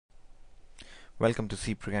Welcome to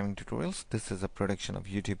C Programming Tutorials. This is a production of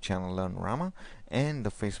YouTube channel LearnRama and the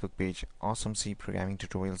Facebook page Awesome C Programming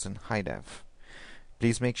Tutorials in High Def.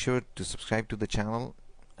 Please make sure to subscribe to the channel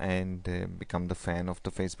and become the fan of the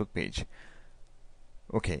Facebook page.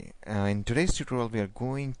 Okay, in today's tutorial we are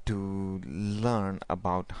going to learn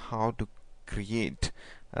about how to create,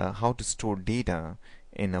 how to store data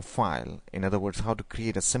in a file. In other words, how to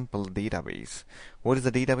create a simple database. What is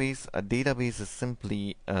a database? A database is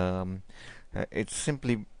simply it's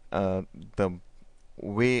simply the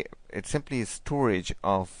way it's simply a storage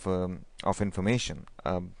of information,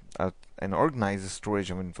 an organized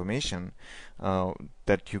storage of information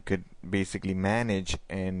that you could basically manage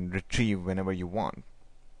and retrieve whenever you want.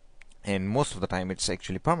 And most of the time it's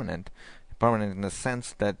actually permanent in the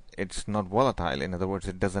sense that it's not volatile. In other words,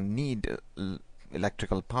 it doesn't need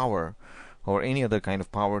electrical power or any other kind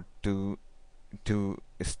of power to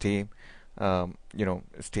stay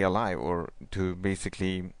stay alive, or to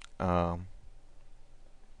basically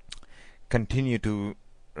continue to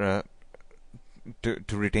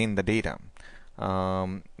retain the data.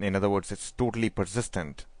 In other words, it's totally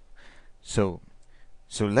persistent. So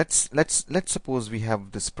let's suppose we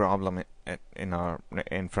have this problem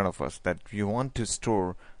in front of us, that you want to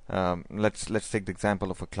store. Let's take the example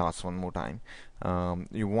of a class one more time.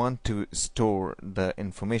 You want to store the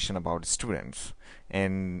information about students,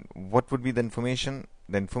 and what would be the information?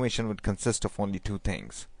 The information would consist of only two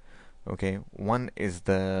things. Okay, one is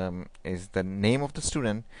the name of the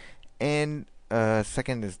student, and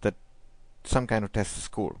second is that some kind of test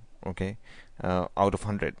score. Okay, out of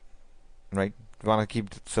 100, right? We want to keep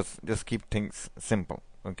just keep things simple.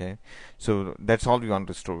 Okay, so that's all we want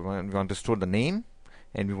to store. We want to store the name,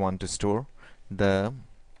 and we want to store the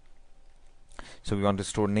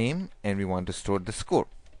name, and we want to store the score,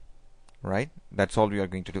 right? That's all we are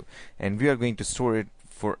going to do, and we are going to store it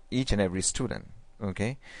for each and every student.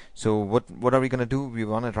 Okay, so what are we going to do? We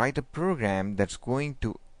want to write a program that's going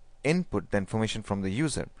to input the information from the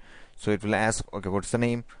user. So it will ask, okay, what's the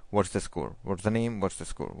name, what's the score, what's the name, what's the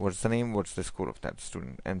score, what's the name, what's the score of that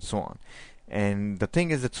student, and so on. And the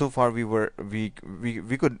thing is that so far we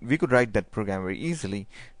could write that program very easily.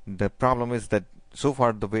 The problem is that so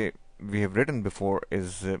far the way we have written before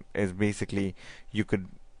is basically you could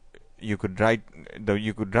run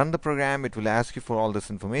the program. It will ask you for all this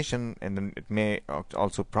information, and then it may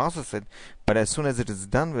also process it. But as soon as it is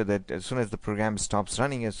done with it, as soon as the program stops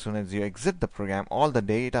running, as soon as you exit the program, all the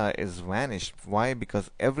data is vanished. Why?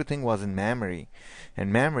 Because everything was in memory,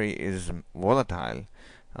 and memory is volatile.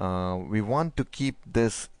 We want to keep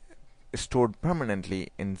this stored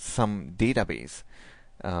permanently in some database,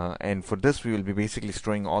 and for this we will be basically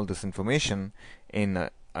storing all this information in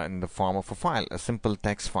the form of a file, a simple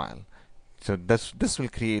text file. So this will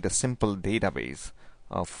create a simple database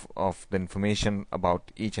of the information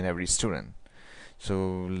about each and every student.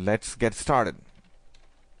 So let's get started.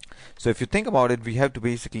 So if you think about it, we have to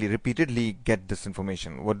basically repeatedly get this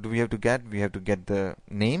information. What do we have to get? We have to get the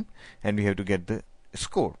name, and we have to get the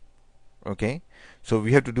score. Okay, so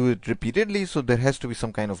we have to do it repeatedly, so there has to be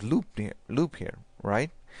some kind of loop here, right?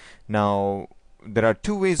 Now there are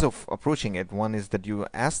two ways of approaching it. One is that you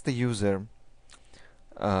ask the user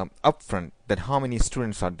upfront that how many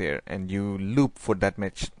students are there, and you loop for that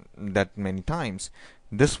many times.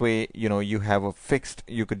 This way, you have a fixed.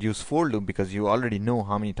 You could use for loop because you already know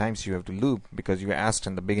how many times you have to loop, because you asked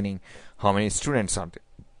in the beginning how many students are there.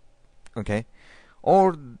 Okay,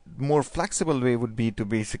 or more flexible way would be to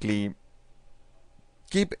basically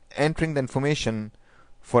keep entering the information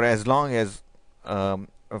for as long as the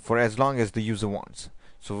user wants.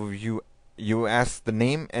 So you ask the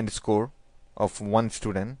name and score of one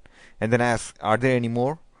student, and then ask, are there any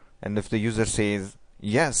more? And if the user says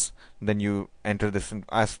yes, then you enter this and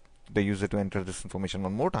ask the user to enter this information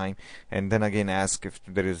one more time, and then again ask if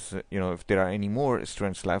there is if there are any more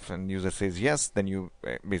students left, and user says yes, then you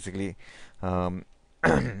basically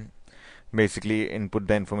input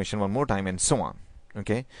the information one more time, and so on.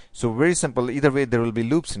 Okay, so very simple. Either way, there will be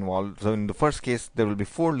loops involved. So in the first case, there will be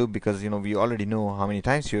for loop, because we already know how many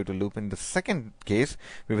times you have to loop. In the second case,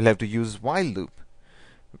 we will have to use while loop,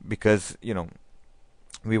 because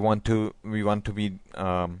we want to be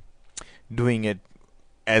doing it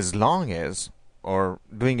as long as, or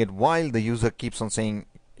doing it while the user keeps on saying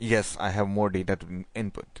yes, I have more data to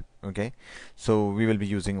input. Okay, so we will be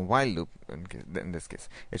using a while loop in this case.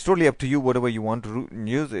 It's totally up to you, whatever you want to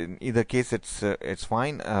use. In either case, it's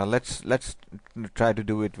fine. Let's try to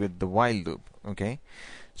do it with the while loop. Okay,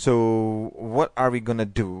 so what are we gonna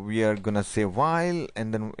do? We are gonna say while,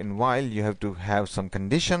 and then in while you have to have some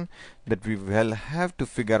condition that we will have to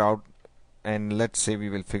figure out and let's say we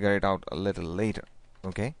will figure it out a little later.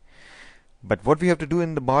 Okay, but what we have to do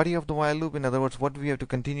in the body of the while loop, in other words, what we have to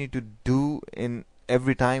continue to do in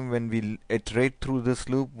every time when we iterate through this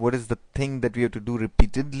loop, what is the thing that we have to do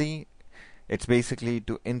repeatedly? It's basically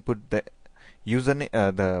to input the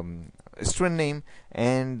student name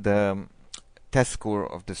and the test score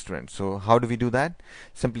of the student. So how do we do that?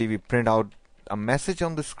 Simply we print out a message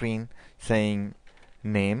on the screen saying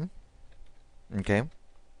name, okay,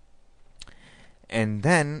 and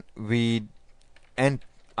then we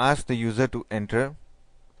ask the user to enter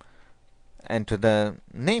the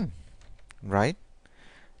name, right?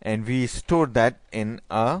 And we store that in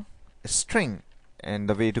a string, and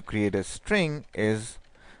the way to create a string is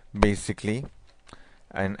basically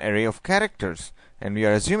an array of characters, and we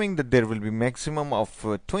are assuming that there will be maximum of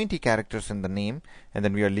 20 characters in the name, and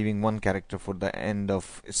then we are leaving one character for the end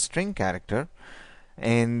of string character,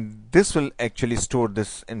 and this will actually store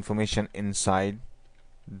this information inside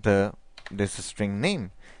this string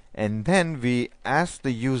name. And then we ask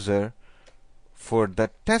the user for the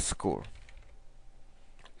test score,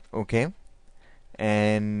 okay,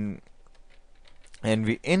 and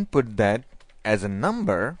we input that as a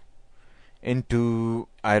number into,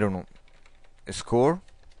 I don't know, a score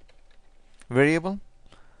variable.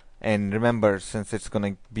 And remember, since it's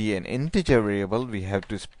going to be an integer variable, we have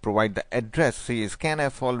to provide the address. See,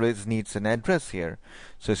 scanf always needs an address here,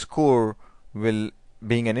 so score will,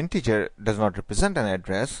 being an integer, does not represent an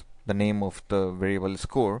address, the name of the variable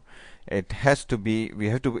score. It has to be, we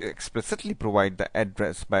have to explicitly provide the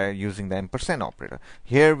address by using the ampersand operator.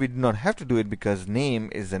 Here we do not have to do it because name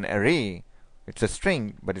is an array. It's a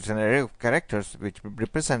string, but it's an array of characters which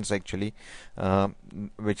represents actually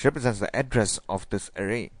the address of this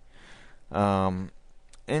array.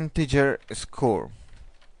 Integer score.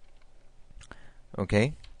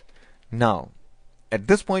 Okay, now at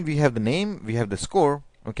this point we have the name, we have the score.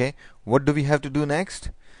 Okay, what do we have to do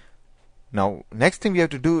next? Now, next thing we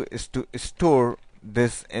have to do is to store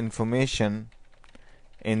this information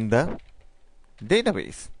in the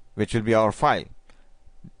database, which will be our file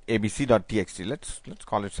abc.txt. Let's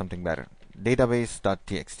call it something better,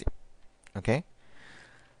 database.txt. Okay,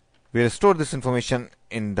 we'll store this information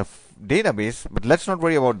in the database, but let's not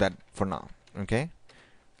worry about that for now. Okay,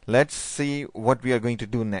 let's see what we are going to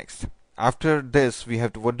do next. After this, we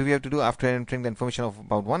have to, what do we have to do after entering the information of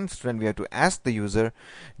about one student? We have to ask the user,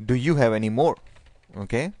 do you have any more?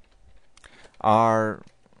 Okay, are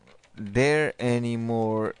there any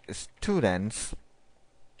more students?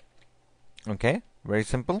 Okay, very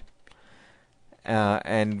simple.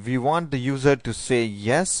 And we want the user to say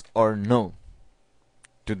yes or no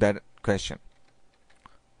to that question,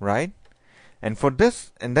 right? And for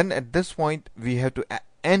this, and then at this point we have to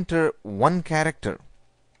enter one character,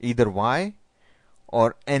 either Y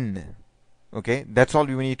or N. Okay, that's all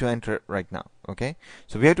we need to enter right now. Okay,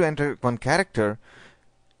 so we have to enter one character.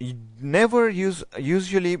 You never use,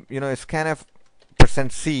 usually, scanf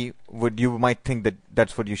 %c would, you might think that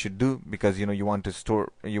that's what you should do, because you want to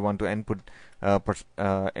store, you want to input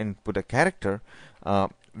input a character.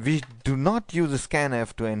 We do not use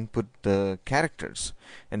scanf to input the characters,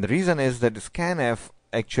 and the reason is that scanf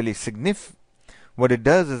actually what it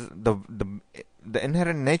does is the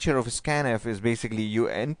inherent nature of scanf is basically you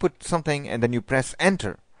input something and then you press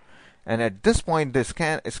enter, and at this point the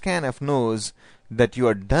scanf knows that you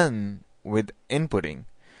are done with inputting.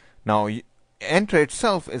 Now enter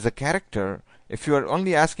itself is a character. If you are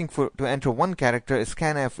only asking to enter one character,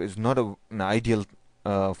 scanf is not an ideal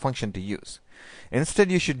function to use.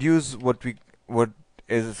 Instead, you should use what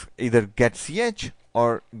is either getch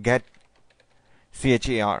or get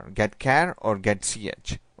char or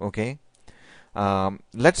getch. Okay,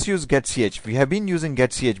 let's use getch. We have been using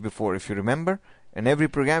getch before, if you remember. In every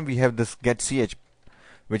program we have this getch,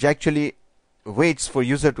 which actually waits for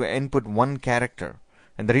user to input one character.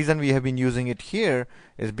 And the reason we have been using it here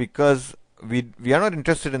is because we are not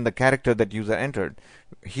interested in the character that user entered.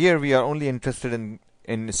 Here we are only interested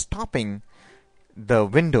in stopping the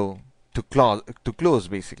window to close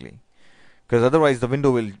basically, because otherwise the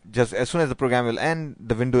window will just, as soon as the program will end,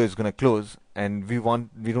 the window is going to close, and we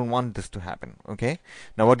don't want this to happen. Okay,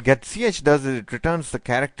 now what getch does is it returns the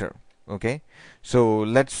character. Okay, so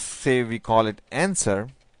let's say we call it answer,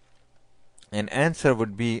 and answer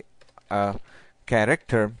would be a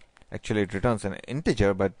character. Actually it returns an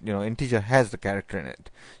integer, but integer has the character in it,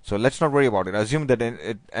 so let's not worry about it. Assume that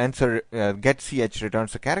answer getch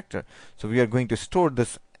returns a character, so we are going to store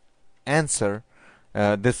this answer,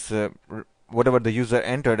 whatever the user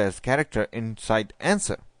entered as character, inside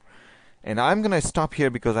answer. And I'm gonna stop here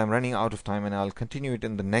because I'm running out of time, and I'll continue it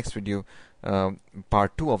in the next video.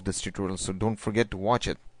 part 2 of this tutorial, so don't forget to watch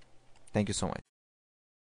it. Thank you so much.